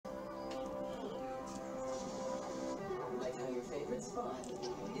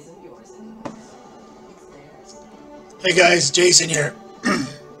Hey guys, Jason here.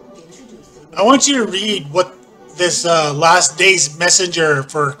 I want you to read what this last day's messenger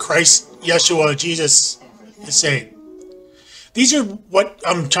for Christ, Yeshua, Jesus is saying. These are what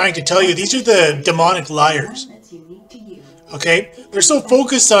I'm trying to tell you. These are the demonic liars. Okay? They're so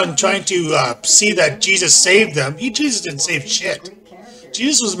focused on trying to see that Jesus saved them. Jesus didn't save shit.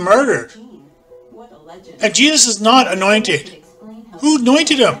 Jesus was murdered. And Jesus is not anointed. Who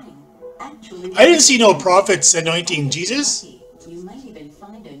anointed him? I didn't see no prophets anointing Jesus.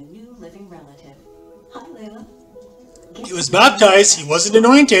 He was baptized. He wasn't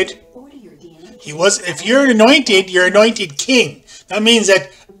anointed. He was. If you're anointed, you're anointed king. That means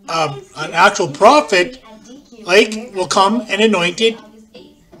that an actual prophet, like, will come and anointed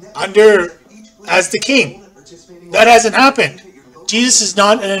under as the king. That hasn't happened. Jesus is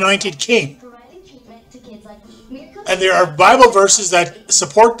not an anointed king. And there are Bible verses that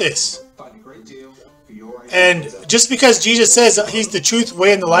support this. And just because Jesus says that he's the truth,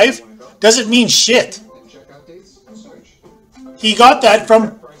 way, and the life, doesn't mean shit. He got that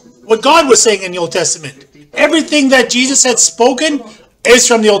from what God was saying in the Old Testament. Everything that Jesus had spoken is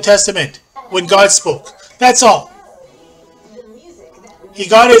from the Old Testament when God spoke. That's all. He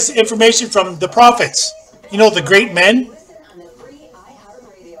got his information from the prophets. You know, the great men.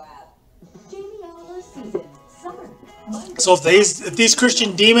 So if these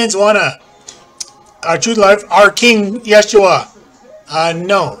Christian demons want to truth life, our King Yeshua,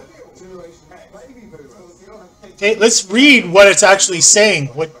 no. Okay, let's read what it's actually saying,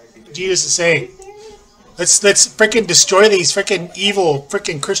 what Jesus is saying. Let's freaking destroy these freaking evil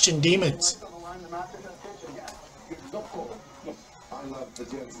freaking Christian demons.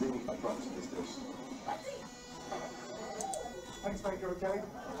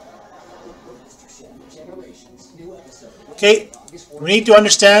 Okay, we need to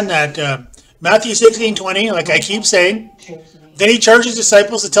understand that Matthew 16:20, like I keep saying, then he charged his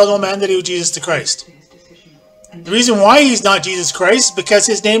disciples to tell no man that he was Jesus the Christ. The reason why he's not Jesus Christ is because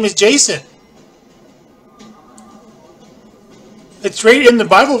his name is Jason. It's right in the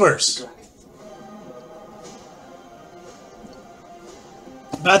Bible verse.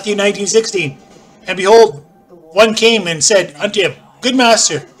 Matthew 19:16. And behold, one came and said unto him, Good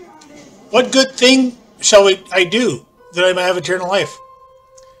master, what good thing shall I do that I may have eternal life?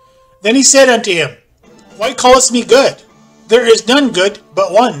 Then he said unto him, Why callest me good? There is none good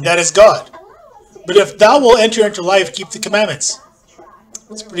but one, that is God. But if thou wilt enter into life, keep the commandments.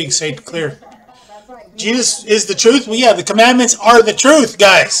 It's pretty clear. Jesus is the truth. Well, yeah, the commandments are the truth,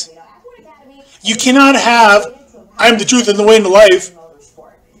 guys. You cannot have, I'm the truth and the way and the life,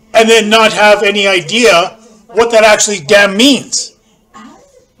 and then not have any idea what that actually damn means.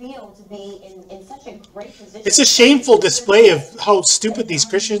 It's a shameful display of how stupid these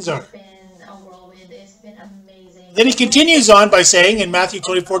Christians are. Then he continues on by saying in Matthew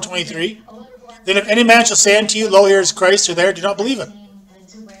 24:23, Then if any man shall say unto you, Lo, here is Christ, or there, do not believe him.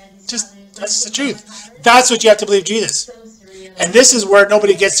 That's the truth. That's what you have to believe Jesus. And this is where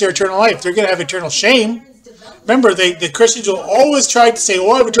nobody gets their eternal life. They're going to have eternal shame. Remember, the Christians will always try to say,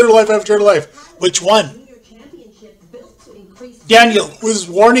 oh, I have eternal life, I have eternal life. Which one? Daniel was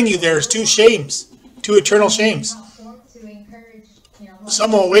warning you there's two shames, two eternal shames.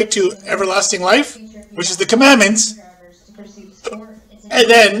 Some will awake to everlasting life, which is the commandments. And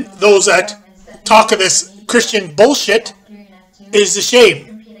then those that talk of this Christian bullshit is the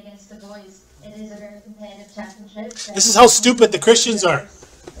shame. This is how stupid the Christians are.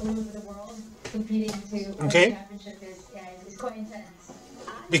 Okay?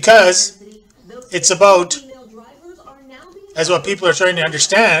 Because it's about, as what people are trying to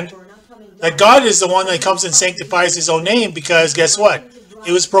understand, that God is the one that comes and sanctifies his own name, because guess what?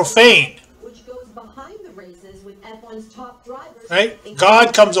 It was profane. Right?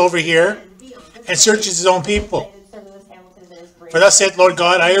 God comes over here and searches his own people. For thus saith Lord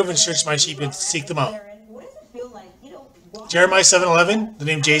God, I even search my sheep and seek them out. Jeremiah 7:11, the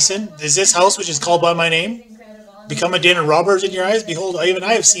name Jason. Is this house which is called by my name become a den of robbers in your eyes? Behold, even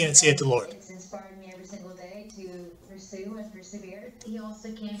I have seen it, saith the Lord.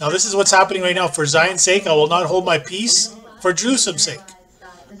 Now this is what's happening right now. For Zion's sake, I will not hold my peace. For Jerusalem's sake,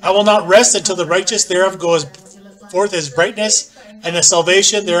 I will not rest until the righteous thereof goes forth as brightness, and the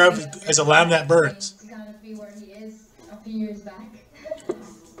salvation thereof as a lamb that burns.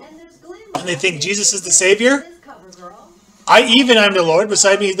 And they think Jesus is the Savior. I'm the Lord.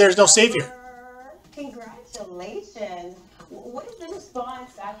 Beside me, there's no Savior. Congratulations. What is the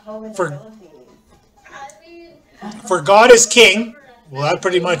response back home in the Philippines? For God is King. Well, that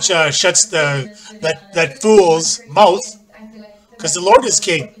pretty much shuts that fool's mouth. because the Lord is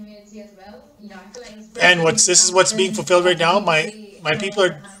king. And this is what's being fulfilled right now. My people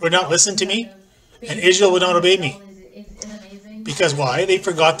will not listen to me, and Israel will not obey me. Because why? They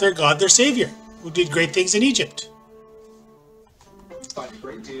forgot their God, their Savior, who did great things in Egypt. Find a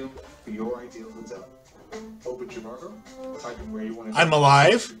great deal for your ideal hotel. Open Trivago, type in where you want to I'm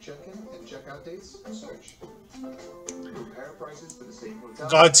alive. check-in and check-out dates, search. Compare prices for the same hotel.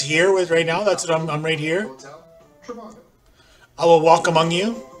 God's here with right now. That's what I'm right here. Hotel, Trivago. I will walk among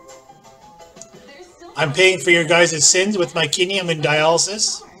you. I'm paying for your guys' sins with my kidney. I'm in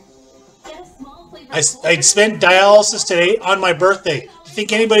dialysis. I spent dialysis today on my birthday. Do you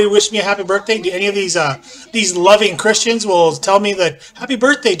think anybody wished me a happy birthday? Do any of these loving Christians will tell me that happy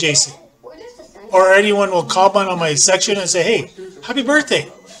birthday, Jason? Or anyone will comment on my section and say, hey, happy birthday.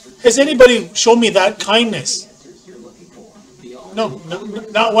 Has anybody shown me that kindness? No,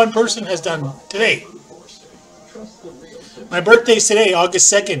 not one person has done today. My birthday's today,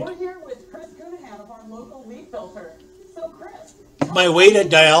 August 2nd. My weight at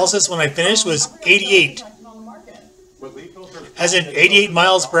dialysis when I finished was 88. As in 88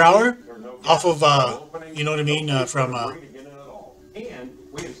 miles per hour off of, you know what I mean, from...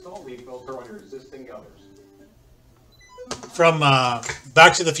 From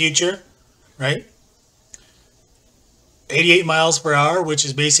Back to the Future, right? 88 miles per hour, which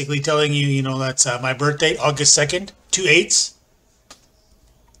is basically telling you, you know, that's my birthday, August 2nd, 2 8s.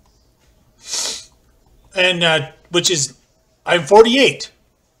 And, which is, I'm 48.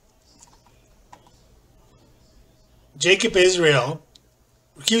 Jacob Israel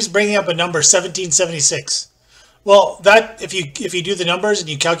keeps bringing up a number, 1776. Well, that, if you do the numbers and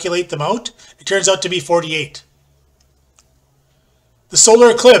you calculate them out, it turns out to be 48. The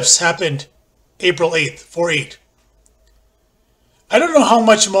solar eclipse happened April 8th, 4/8. I don't know how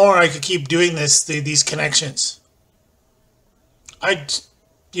much more I could keep doing these connections.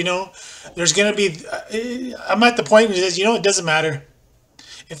 You know, there's going to be, I'm at the point where it says, you know, it doesn't matter.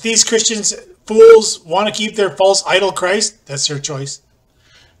 If these Christians, fools, want to keep their false idol Christ, that's their choice.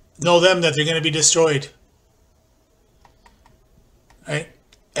 Know them that they're going to be destroyed. Right?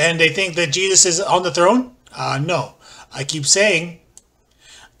 And they think that Jesus is on the throne? No. I keep saying,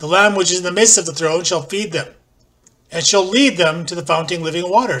 the Lamb which is in the midst of the throne shall feed them, and shall lead them to the fountain of living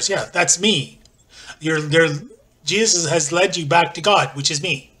waters. Yeah, that's me. Jesus has led you back to God, which is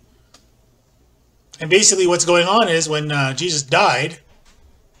me. And basically what's going on is when Jesus died,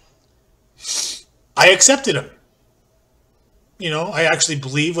 I accepted him. You know, I actually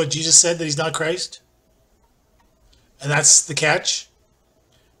believe what Jesus said, that he's not Christ. And that's the catch.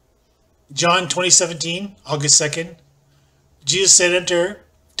 John 20:17, August 2nd. Jesus said unto her,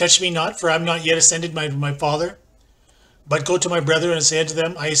 touch me not, for I am not yet ascended to my Father. But go to my brethren and say unto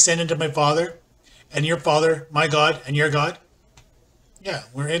them, I ascend unto my Father, and your Father, my God, and your God. Yeah,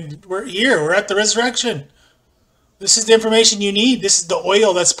 we're here. We're at the resurrection. This is the information you need. This is the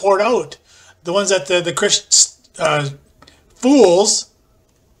oil that's poured out. The ones that the Christian fools,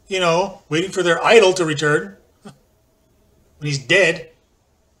 you know, waiting for their idol to return when he's dead.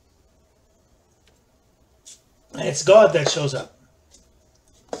 And it's God that shows up.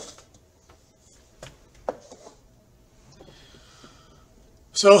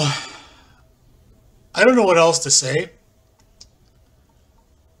 So, I don't know what else to say.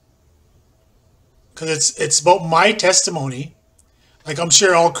 Because it's about my testimony. Like I'm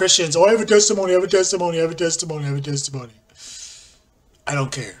sure all Christians, oh, I have a testimony, I have a testimony, I have a testimony, I have a testimony. I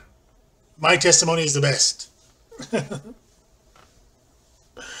don't care. My testimony is the best.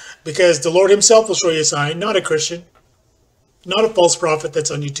 Because the Lord himself will show you a sign, not a Christian, not a false prophet that's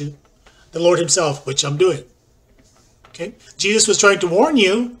on YouTube. The Lord himself, which I'm doing. Okay? Jesus was trying to warn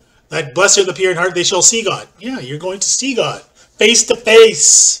you that blessed are the pure in heart, they shall see God. Yeah, you're going to see God. Face to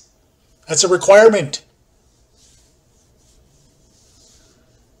face. That's a requirement.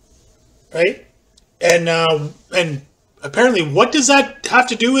 Right? And apparently, what does that have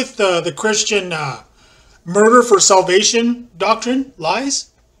to do with the Christian murder for salvation doctrine? Lies?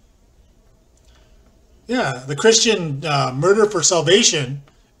 Yeah, the Christian murder for salvation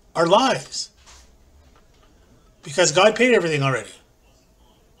are lies. Because God paid everything already.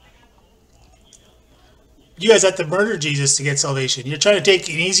 You guys have to murder Jesus to get salvation. You're trying to take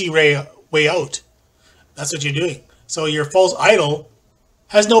an easy way out. That's what you're doing. So your false idol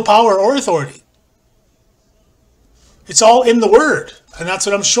has no power or authority. It's all in the Word. And that's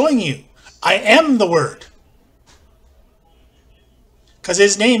what I'm showing you. I am the Word. Because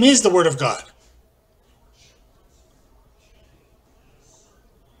his name is the Word of God.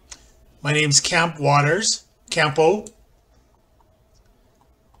 My name's Camp Waters. Campo.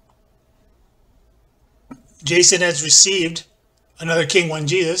 Jason has received Another king, one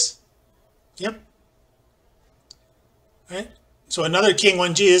Jesus. Yep. Right? So another king,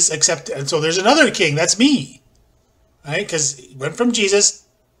 one Jesus, except, and so there's another king, that's me. Right? Because it went from Jesus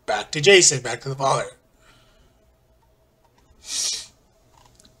back to Jason, back to the Father.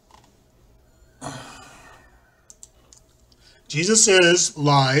 Jesus is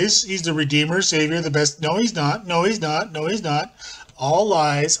lies. He's the Redeemer, Savior, the best. No, he's not. No, he's not. No, he's not. All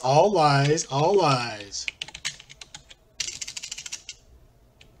lies, all lies, all lies.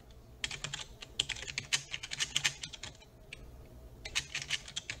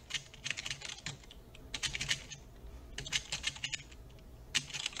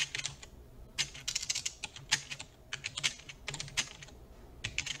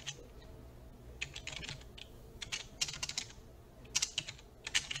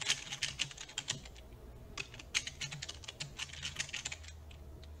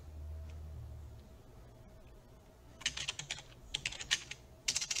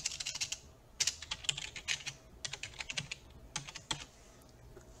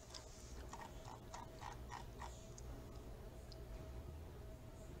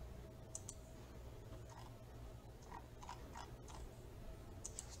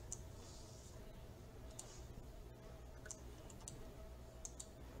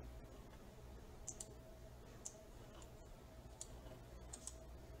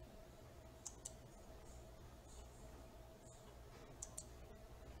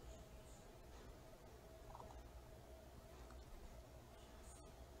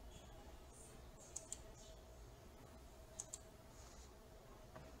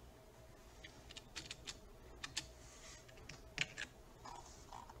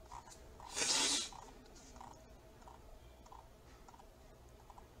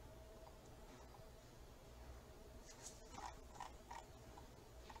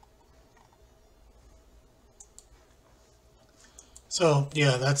 So,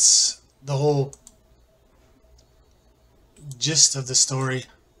 yeah, that's the whole gist of the story.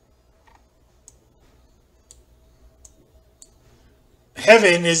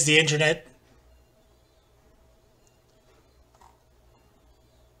 Heaven is the internet.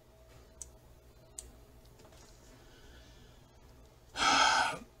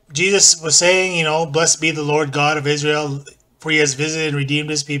 Jesus was saying, you know, blessed be the Lord God of Israel, for he has visited and redeemed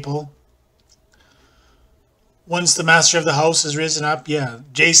his people. Once the master of the house has risen up, yeah,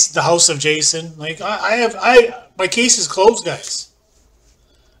 Jason, the house of Jason. Like my case is closed, guys.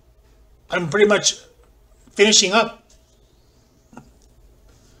 I'm pretty much finishing up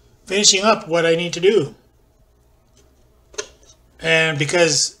what I need to do, and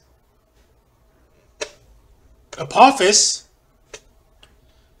because Apophis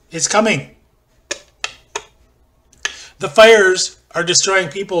is coming, the fires are destroying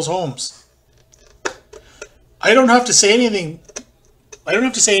people's homes. I don't have to say anything. I don't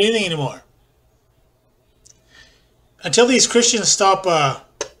have to say anything anymore. Until these Christians stop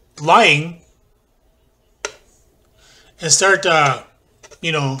lying and start,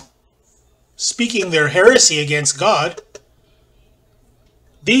 you know, speaking their heresy against God,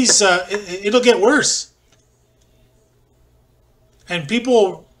 these it'll get worse. And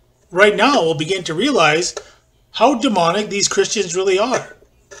people right now will begin to realize how demonic these Christians really are.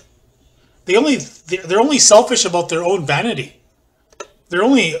 They're only selfish about their own vanity. They're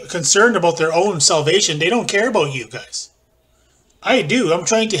only concerned about their own salvation. They don't care about you guys. I do. I'm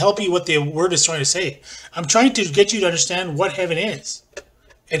trying to help you what the word is trying to say. I'm trying to get you to understand what heaven is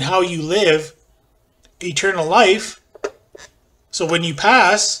and how you live eternal life. So when you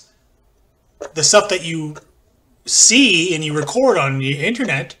pass, the stuff that you see and you record on the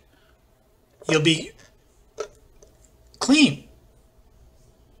internet, you'll be clean.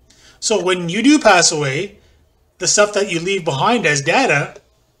 So when you do pass away, the stuff that you leave behind as data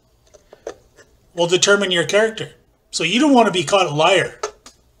will determine your character. So you don't want to be caught a liar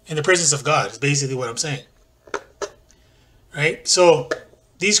in the presence of God, is basically what I'm saying. Right? So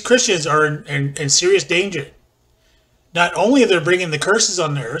these Christians are in serious danger. Not only are they bringing the curses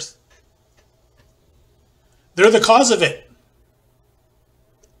on the earth, they're the cause of it.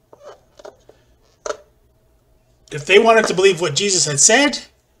 If they wanted to believe what Jesus had said,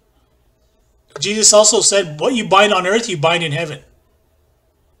 Jesus also said, what you bind on earth, you bind in heaven.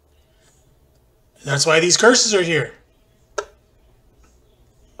 That's why these curses are here.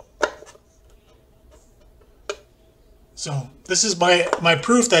 So this is my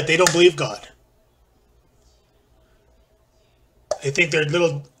proof that they don't believe God. They think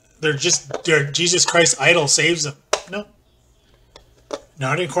they're Jesus Christ idol saves them. No.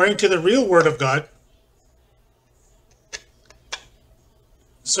 Not according to the real word of God.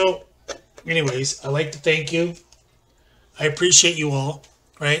 So anyways, I'd like to thank you I appreciate you all,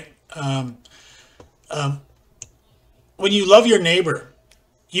 right? When you love your neighbor,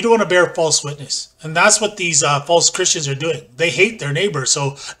 you don't want to bear false witness. And that's what these false Christians are doing. They hate their neighbor,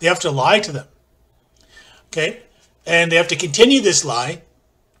 so they have to lie to them. Okay? And they have to continue this lie,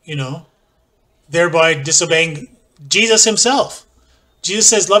 you know, thereby disobeying Jesus himself. Jesus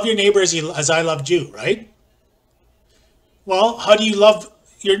says, love your neighbor as I loved you, right? Well, how do you love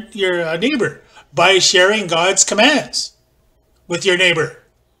your neighbor? By sharing God's commands with your neighbor,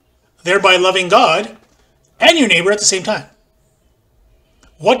 thereby loving God and your neighbor at the same time.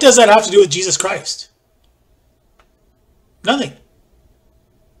 What does that have to do with Jesus Christ? Nothing.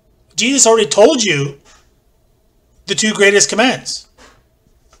 Jesus already told you the two greatest commands.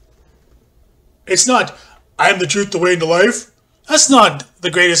 It's not, I am the truth, the way, and the life. That's not the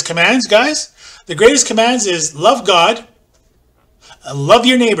greatest commands, guys. The greatest commands is love God, love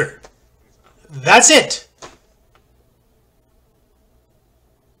your neighbor. That's it.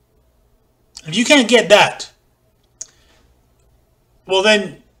 If you can't get that, well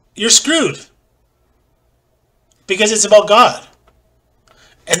then you're screwed. Because it's about God.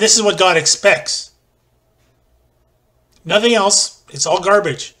 And this is what God expects. Nothing else. It's all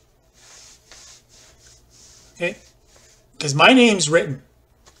garbage. Okay? Because my name's written,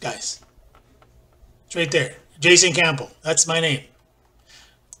 guys. It's right there. Jason Campbell. That's my name.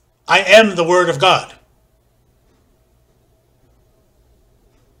 I am the Word of God.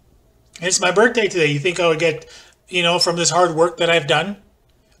 And it's my birthday today. You think I would get, you know, from this hard work that I've done?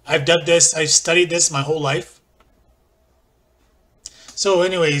 I've done this. I've studied this my whole life. So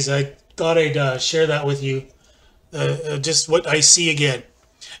anyways, I thought I'd share that with you. Just what I see again.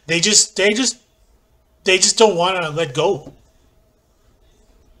 They just don't want to let go.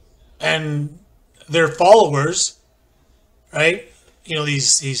 And their followers, right? You know,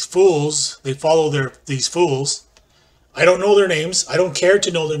 these fools, they follow these fools. I don't know their names. I don't care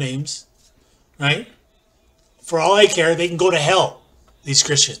to know their names, right? For all I care, they can go to hell, these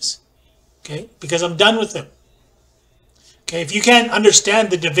Christians, okay? Because I'm done with them. Okay, if you can't understand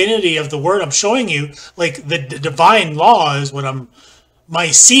the divinity of the word I'm showing you, like the divine law is what my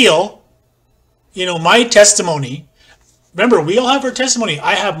seal, you know, my testimony. Remember, we all have our testimony.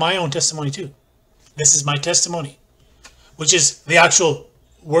 I have my own testimony too. This is my testimony, which is the actual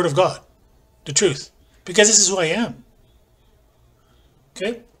word of God, the truth, because this is who I am.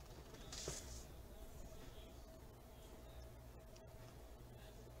 Okay?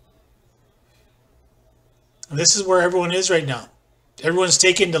 And this is where everyone is right now. Everyone's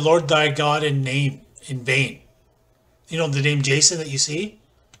taking the Lord thy God in name in vain. You know the name Jason that you see?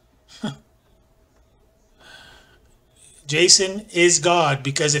 Jason is God,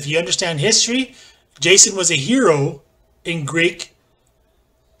 because if you understand history, Jason was a hero in Greek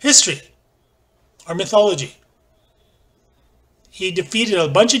history or mythology. He defeated a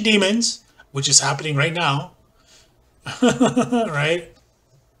bunch of demons, which is happening right now, right?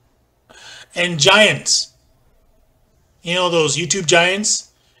 And giants. You know those YouTube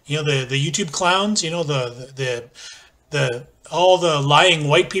giants? You know the YouTube clowns? You know all the lying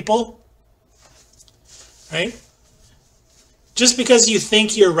white people? Right? Just because you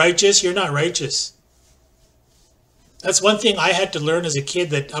think you're righteous, you're not righteous. That's one thing I had to learn as a kid,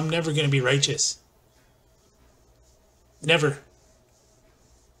 that I'm never going to be righteous. Never.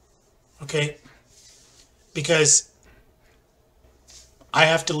 Okay? Because I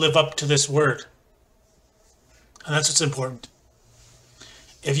have to live up to this word. And that's what's important.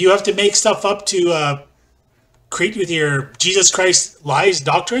 If you have to make stuff up to create with your Jesus Christ lies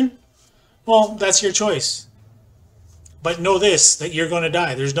doctrine, well, that's your choice. But know this, that you're going to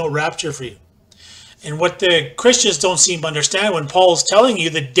die. There's no rapture for you. And what the Christians don't seem to understand, when Paul's telling you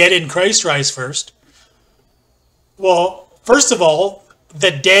the dead in Christ rise first. Well, first of all,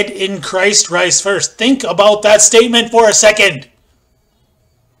 the dead in Christ rise first. Think about that statement for a second.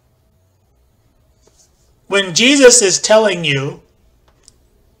 When Jesus is telling you,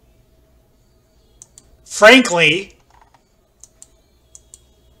 frankly,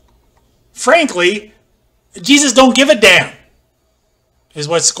 Jesus don't give a damn, is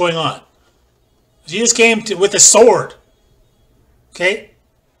what's going on. Jesus came with a sword. Okay?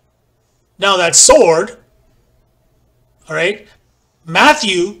 Now that sword, all right,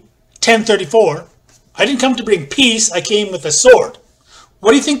 Matthew 10:34, I didn't come to bring peace, I came with a sword.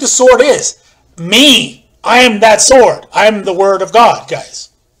 What do you think the sword is? Me. I am that sword. I am the word of God, guys.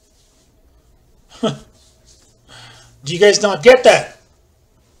 Do you guys not get that?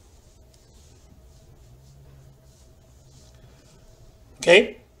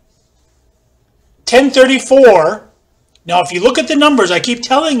 Okay? 10:34. Now, if you look at the numbers, I keep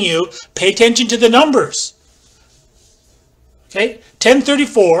telling you, pay attention to the numbers. Okay,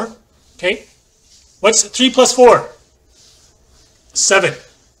 1034. Okay, what's 3 plus 4? 7.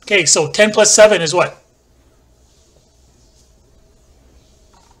 Okay, so 10 plus 7 is what?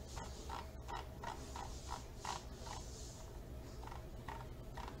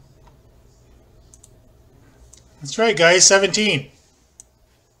 That's right, guys, 17.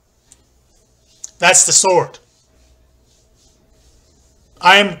 That's the sword.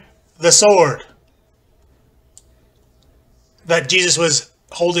 I'm the sword that Jesus was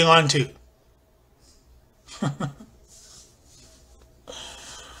holding on to.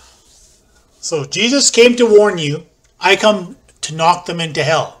 So Jesus came to warn you. I come to knock them into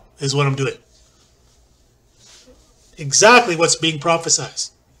hell, is what I'm doing. Exactly what's being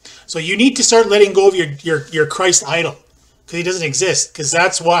prophesied. So you need to start letting go of your Christ idol, because he doesn't exist. Because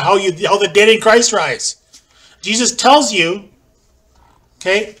that's how the dead in Christ rise. Jesus tells you,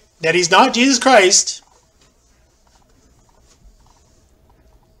 okay, that he's not Jesus Christ.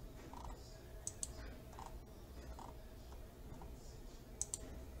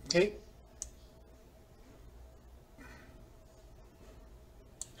 Okay.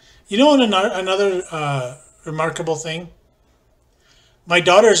 You know, another remarkable thing? My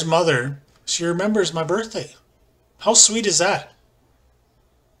daughter's mother, she remembers my birthday. How sweet is that?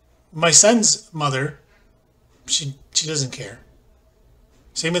 My son's mother, she doesn't care.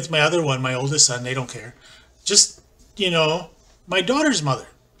 Same with my other one, my oldest son, they don't care. Just, you know, my daughter's mother.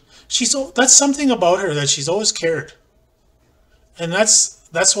 That's something about her that she's always cared. And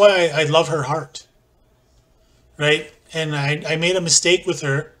that's why I love her heart. Right? And I made a mistake with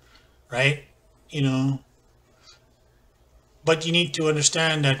her, right? You know, but you need to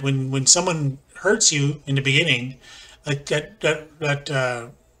understand that when someone hurts you in the beginning, like that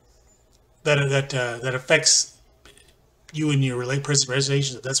affects you and your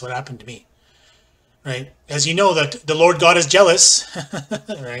relationship. That's what happened to me, right? As you know, that the Lord God is jealous,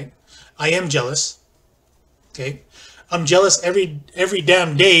 right? I am jealous. Okay, I'm jealous every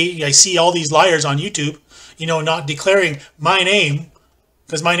damn day. I see all these liars on YouTube, you know, not declaring my name,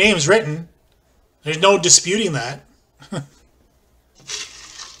 because my name is written. There's no disputing that.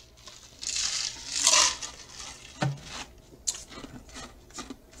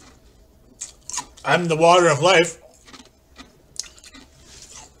 I'm the water of life.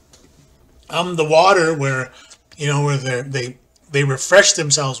 I'm the water where, you know, where they refresh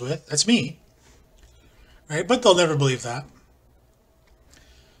themselves with. That's me. Right? But they'll never believe that.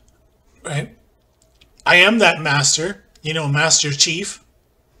 Right? I am that master, you know, Master Chief.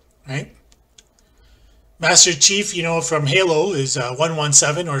 Right? Master Chief, you know, from Halo is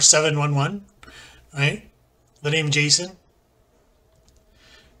 117 or 711. Right? The name Jason.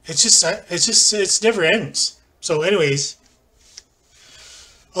 It never ends. So anyways,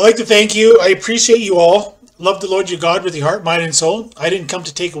 I'd like to thank you. I appreciate you all. Love the Lord your God with your heart, mind, and soul. I didn't come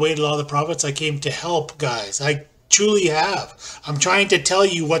to take away the law of the prophets. I came to help, guys. I truly have. I'm trying to tell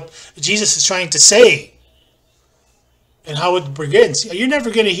you what Jesus is trying to say and how it begins. You're never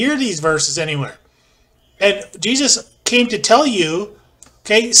going to hear these verses anywhere. And Jesus came to tell you,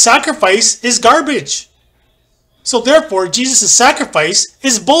 okay, sacrifice is garbage. So therefore, Jesus' sacrifice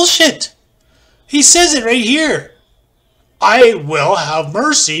is bullshit. He says it right here. I will have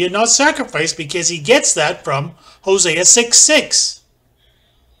mercy and not sacrifice, because he gets that from Hosea 6:6.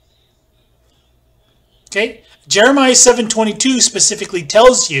 Okay? Jeremiah 7:22 specifically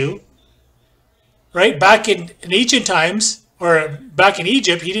tells you, right, back in ancient times, or back in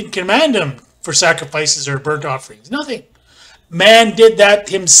Egypt, he didn't command them for sacrifices or burnt offerings. Nothing. Man did that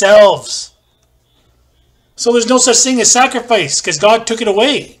themselves. So there's no such thing as sacrifice, because God took it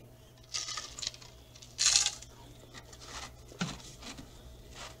away.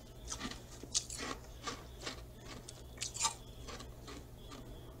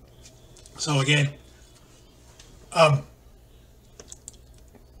 So again,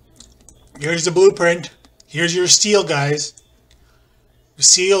 here's the blueprint. Here's your seal, guys. The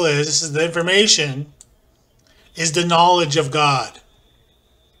seal this is the information, is the knowledge of God.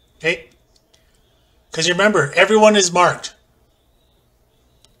 Okay? Because remember, everyone is marked.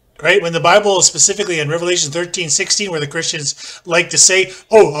 Right? When the Bible, specifically in Revelation 13:16, where the Christians like to say,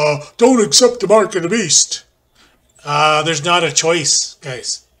 don't accept the mark of the beast. There's not a choice,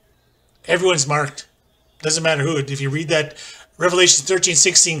 guys. Everyone's marked. Doesn't matter who. If you read that Revelation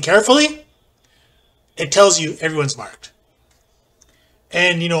 13:16 carefully, it tells you everyone's marked.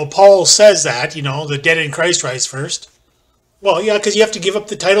 And, you know, Paul says that, you know, the dead in Christ rise first. Well, yeah, because you have to give up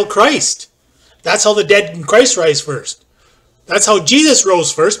the title Christ. That's how the dead in Christ rise first. That's how Jesus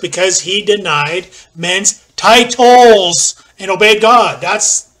rose first, because he denied men's titles and obeyed God.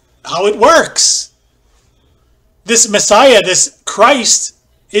 That's how it works. this Messiah, this Christ,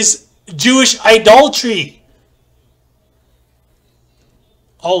 is Jewish idolatry.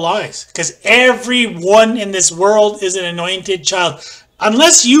 All lies. Because everyone in this world is an anointed child.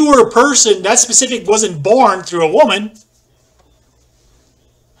 Unless you were a person that specific wasn't born through a woman,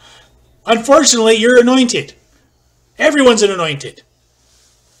 unfortunately, you're anointed. Everyone's an anointed.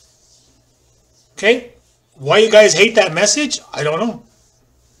 Okay? Why you guys hate that message? I don't know.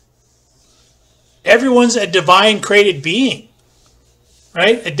 Everyone's a divine created being.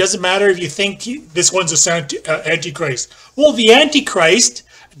 Right? It doesn't matter if you think this one's a Antichrist. Well, the Antichrist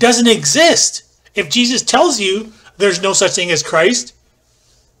doesn't exist. If Jesus tells you there's no such thing as Christ,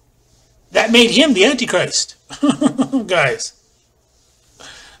 that made him the Antichrist. Guys.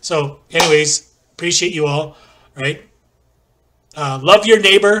 So, anyways, appreciate you all. Right? Love your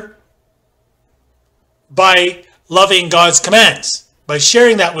neighbor by loving God's commands. By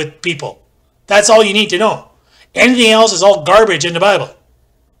sharing that with people. That's all you need to know. Anything else is all garbage in the Bible.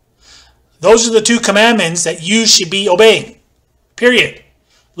 Those are the two commandments that you should be obeying. Period.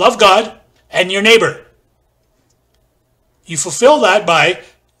 Love God and your neighbor. You fulfill that by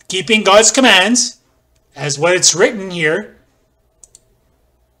keeping God's commands as what it's written here.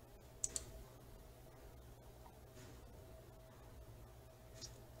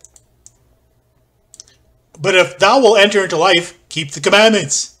 But if thou wilt enter into life, keep the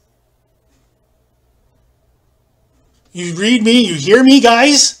commandments. You read me, you hear me,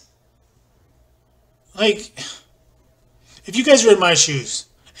 guys? Like, if you guys are in my shoes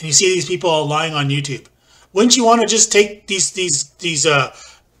and you see these people all lying on YouTube, wouldn't you want to just take these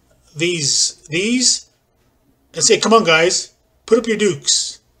and say, come on, guys, put up your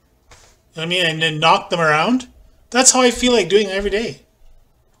dukes. You know what I mean? And then knock them around? That's how I feel like doing it every day.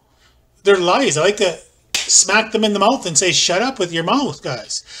 They're lies. I like to smack them in the mouth and say, shut up with your mouth,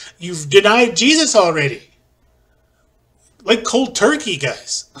 guys. You've denied Jesus already. Like cold turkey,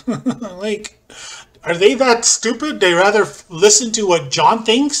 guys. Like, are they that stupid? They rather listen to what John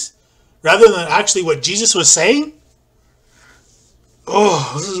thinks rather than actually what Jesus was saying?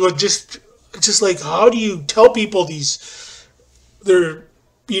 Oh, this is what just like, how do you tell people they're,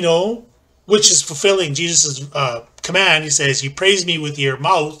 you know, which is fulfilling Jesus' command. He says, you praise me with your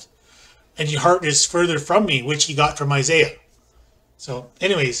mouth and your heart is further from me, which he got from Isaiah. So,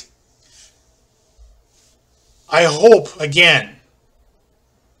 anyways, I hope, again,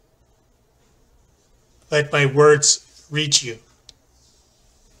 that my words reach you.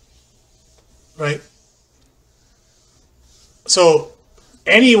 Right? So,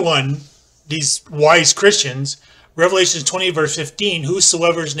 anyone, these wise Christians, Revelation 20 verse 15,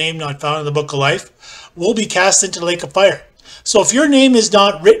 whosoever is named not found in the book of life will be cast into the lake of fire. So if your name is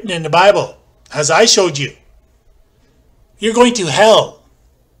not written in the Bible, as I showed you, you're going to hell.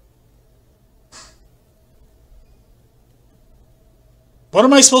 What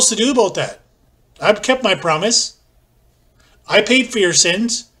am I supposed to do about that? I've kept my promise. I paid for your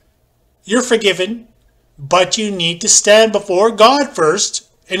sins. You're forgiven. But you need to stand before God first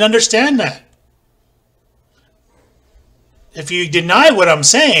and understand that. If you deny what I'm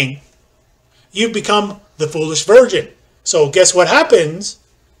saying, you've become the foolish virgin. So guess what happens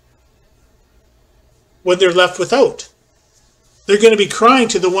when they're left without? They're going to be crying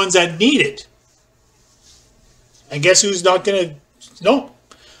to the ones that need it. And guess who's not going to? No,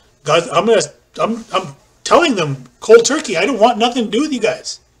 God, I'm telling them cold turkey. I don't want nothing to do with you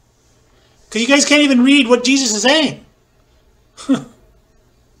guys, because you guys can't even read what Jesus is saying. And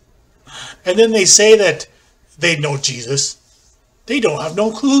then they say that they know Jesus. They don't have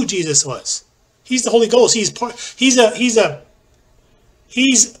no clue who Jesus was. He's the Holy Ghost. He's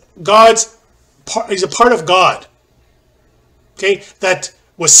God's part. He's a part of God. Okay, that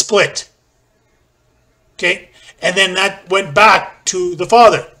was split. Okay, and then that went back to the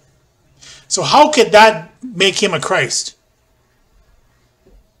Father. So how could that make him a Christ?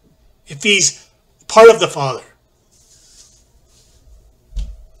 If he's part of the Father.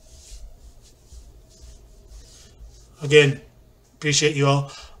 Again, appreciate you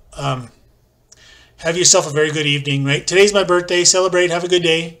all. Have yourself a very good evening, right? Today's my birthday. Celebrate. Have a good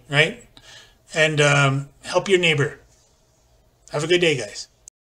day, right? And help your neighbor. Have a good day, guys.